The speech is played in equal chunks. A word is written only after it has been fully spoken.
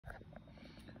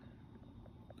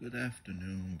Good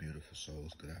afternoon, beautiful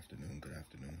souls. Good afternoon. Good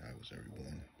afternoon. How is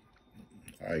everyone?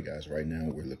 All right, guys. Right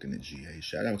now, we're looking at GA.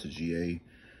 Shout out to GA.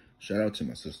 Shout out to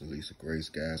my sister, Lisa Grace.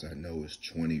 Guys, I know it's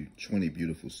 20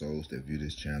 beautiful souls that view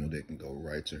this channel. They can go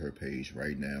right to her page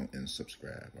right now and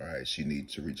subscribe. All right. She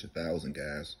needs to reach 1,000,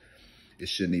 guys. It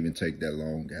shouldn't even take that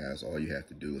long, guys. All you have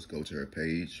to do is go to her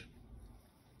page.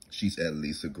 She's at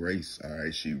Lisa Grace. All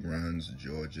right. She runs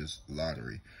Georgia's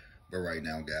Lottery. But right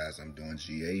now, guys, I'm doing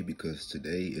GA because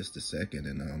today is the 2nd.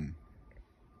 And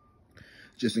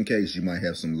just in case you might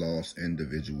have some lost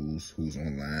individuals who's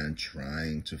online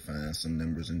trying to find some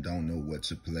numbers and don't know what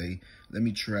to play, let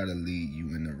me try to lead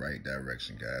you in the right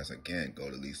direction, guys. Again, go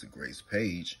to Lisa Grace's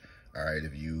page. All right.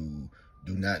 If you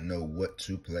do not know what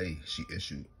to play, she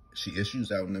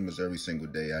issues out numbers every single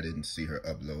day. I didn't see her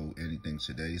upload anything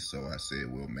today, so I said,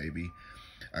 well, maybe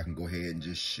I can go ahead and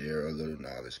just share a little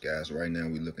knowledge, guys. Right now,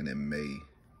 we're looking at May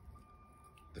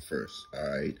the 1st, all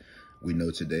right? We know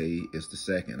today is the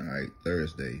 2nd, all right?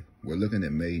 Thursday. We're looking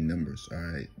at May numbers, all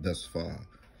right? Thus far,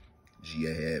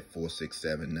 GA had 4, 6,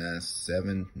 7, 9,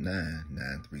 7, 9,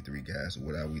 9, 3, 3, guys.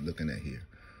 What are we looking at here?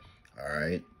 All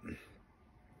right?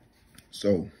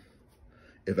 So,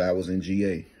 if I was in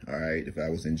GA, all right? If I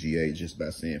was in GA, just by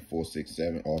saying 4, 6,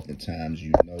 7, oftentimes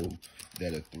you know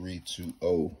that a 3, 2,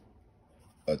 0,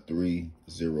 a 3,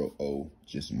 0, 0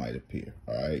 just might appear,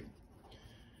 all right?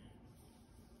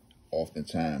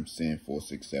 Oftentimes, saying 4,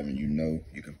 6, 7, you know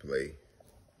you can play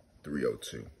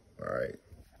 302, all right?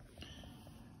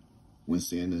 When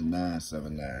seeing the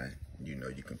 979, you know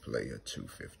you can play a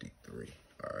 253,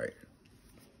 all right?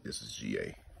 This is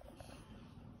GA.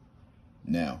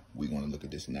 Now, we're going to look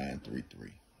at this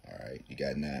 933, all right? You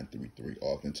got 933.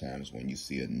 Oftentimes, when you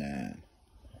see a 9,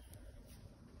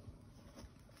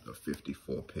 a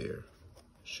 54 pair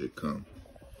should come.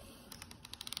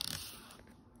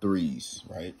 3s,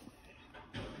 right?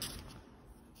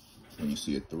 When you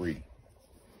see a 3,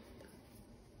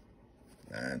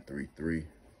 933,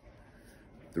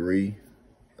 3,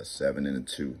 a 7, and a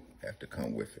 2 have to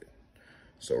come with it.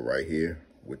 So right here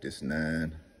with this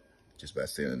 9, just by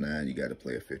saying a 9, you got to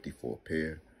play a 54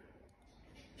 pair,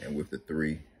 and with the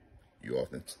 3, you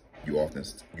oftentimes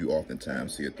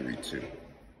see a 3-2.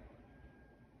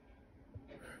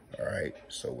 All right,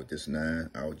 so with this 9,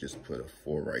 I would just put a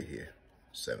 4 right here.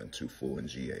 724 in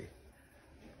GA.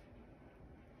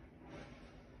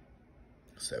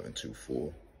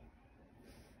 724.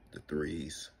 The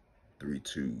 3s, 3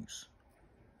 2s.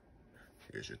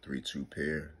 Here's your 3-2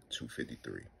 pair,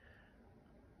 253.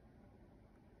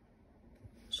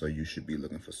 So you should be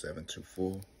looking for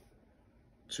 724,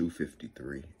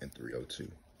 253, and 302.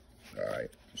 All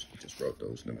right, so just wrote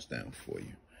those numbers down for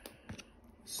you.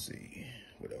 Let's see,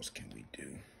 what else can we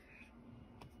do?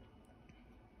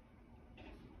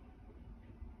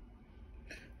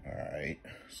 All right,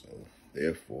 so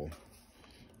therefore,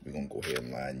 we're going to go ahead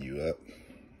and line you up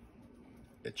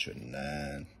at your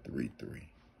 933.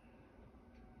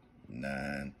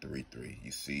 933.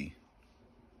 You see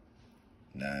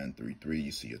 933,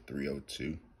 you see your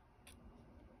 302.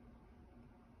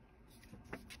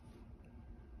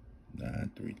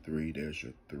 933, there's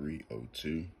your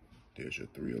 302. There's your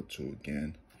 302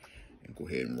 again. And go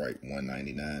ahead and write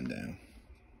 199 down.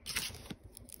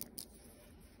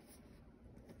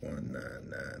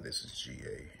 199, this is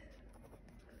GA.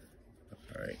 All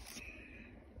right.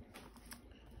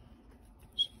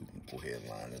 So we can go ahead and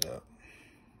line it up.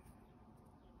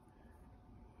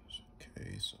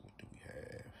 Okay, so what do we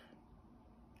have?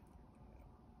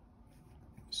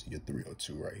 See your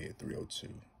 302 right here, 302.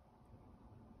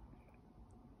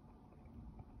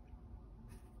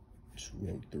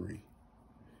 203.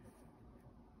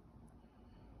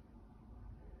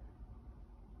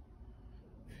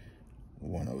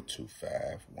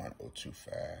 1025,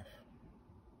 1025.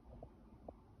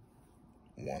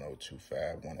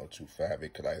 1025, 1025.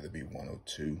 It could either be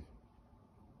 102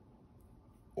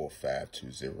 or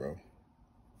 520.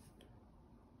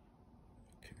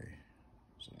 Okay,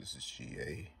 so this is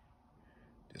GA.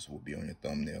 This will be on your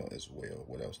thumbnail as well.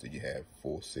 What else did you have?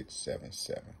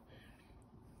 4677.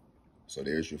 So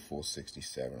there's your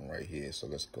 467 right here. So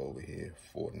let's go over here,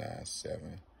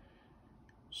 497.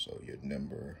 So your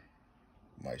number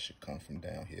should come from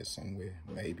down here somewhere,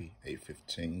 maybe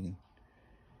 815.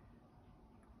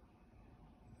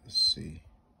 Let's see.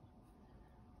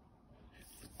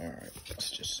 All right,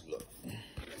 let's just look.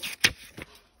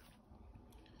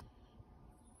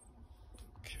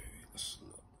 Okay, let's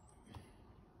look.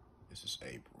 This is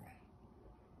April.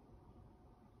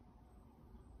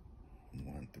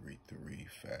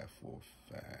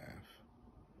 133545.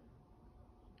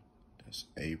 That's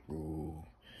April.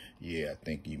 Yeah, I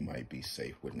think you might be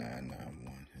safe with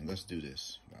 991. And let's do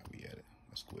this while we at it.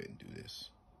 Let's go ahead and do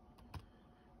this.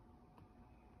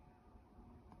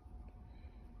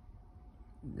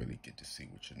 Really get to see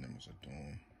what your numbers are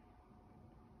doing.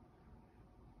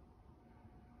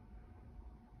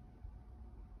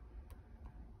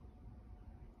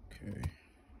 Okay.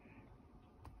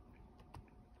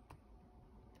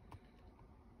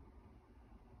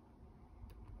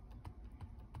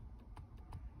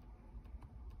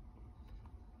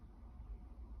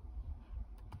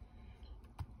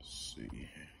 Let's see. Give me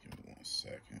 1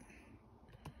 second.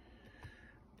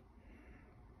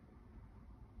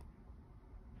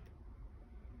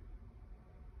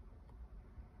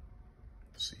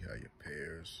 See how your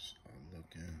pairs are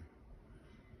looking.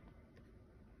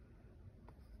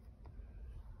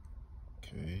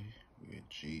 Okay, we at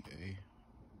GA.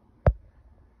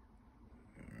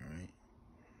 All right.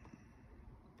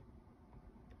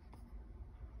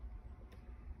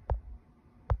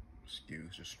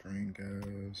 Excuse the screen,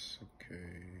 guys.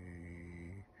 Okay.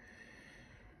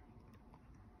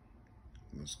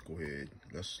 Let's go ahead.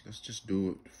 Let's just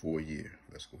do it for a year.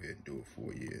 Let's go ahead and do it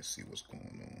for a year. See what's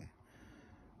going on.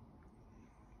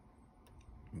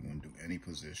 We're gonna do any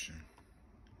position.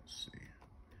 Let's see.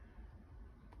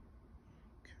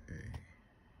 Okay.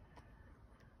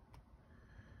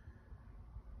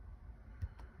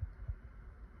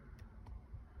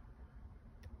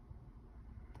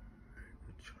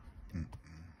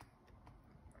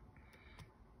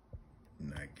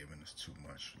 Not giving us too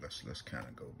much. Let's kind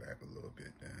of go back a little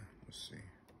bit then. Let's see.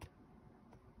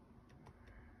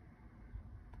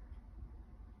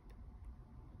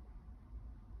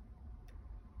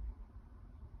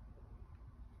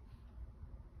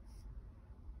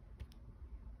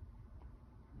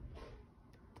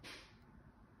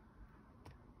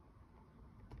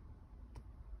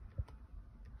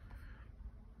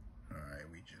 All right,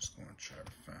 we just gonna try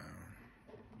to find.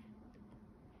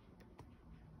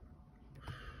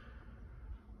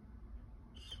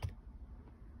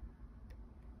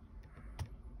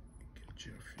 Get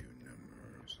you a few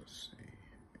numbers. Let's see.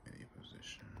 Any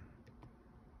position.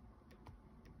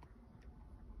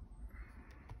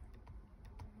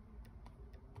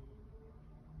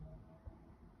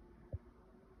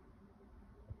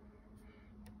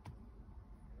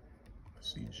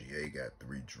 See, GA got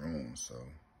 3 drones, so let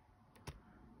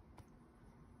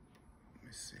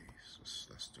me see. So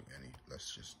let's do any.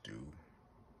 Let's just do.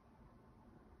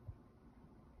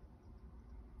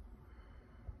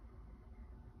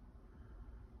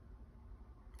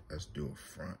 Let's do a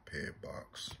front pair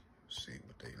box. See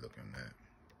what they looking at.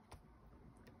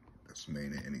 That's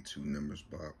meaning any 2 numbers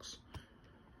box.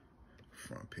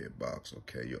 Front pair box.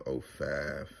 Okay, your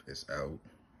 05 is out,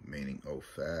 meaning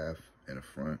 05 in the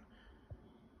front.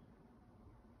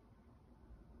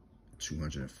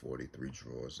 243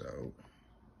 drawers out.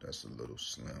 That's a little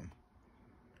slim.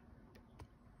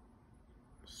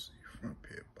 Let's see, front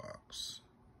pair box.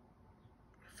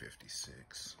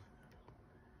 56.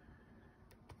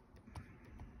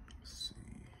 Let's see.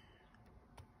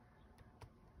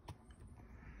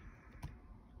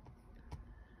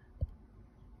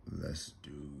 Let's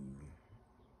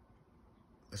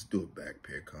do a back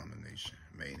pair combination,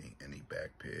 meaning any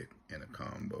back pair in a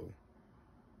combo.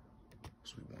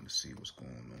 So we want to see what's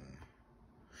going on.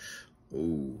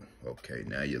 Oh, okay,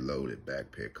 now you're loaded.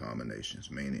 Back pair combinations,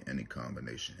 meaning any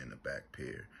combination in the back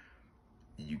pair.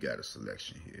 You got a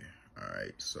selection here. All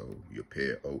right, so your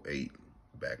pair 08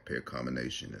 back pair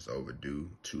combination is overdue.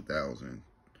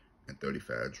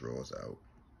 2,035 draws out.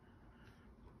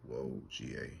 Whoa,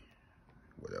 GA.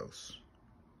 What else?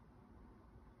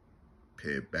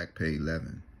 Back pair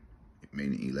 11,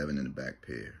 meaning 11 in the back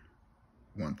pair.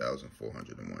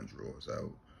 1,401 draws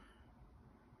out.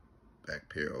 Back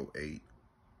pair 08,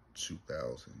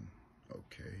 2,000.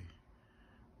 Okay.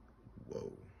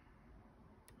 Whoa.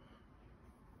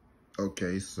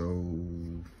 Okay, so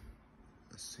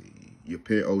let's see. Your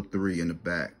pair 03 in the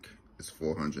back is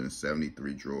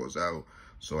 473 draws out.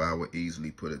 So I would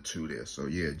easily put a 2 there. So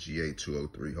yeah, GA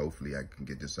 203. Hopefully I can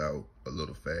get this out a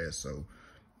little fast. So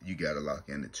you got to lock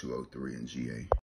in the 203 in GA.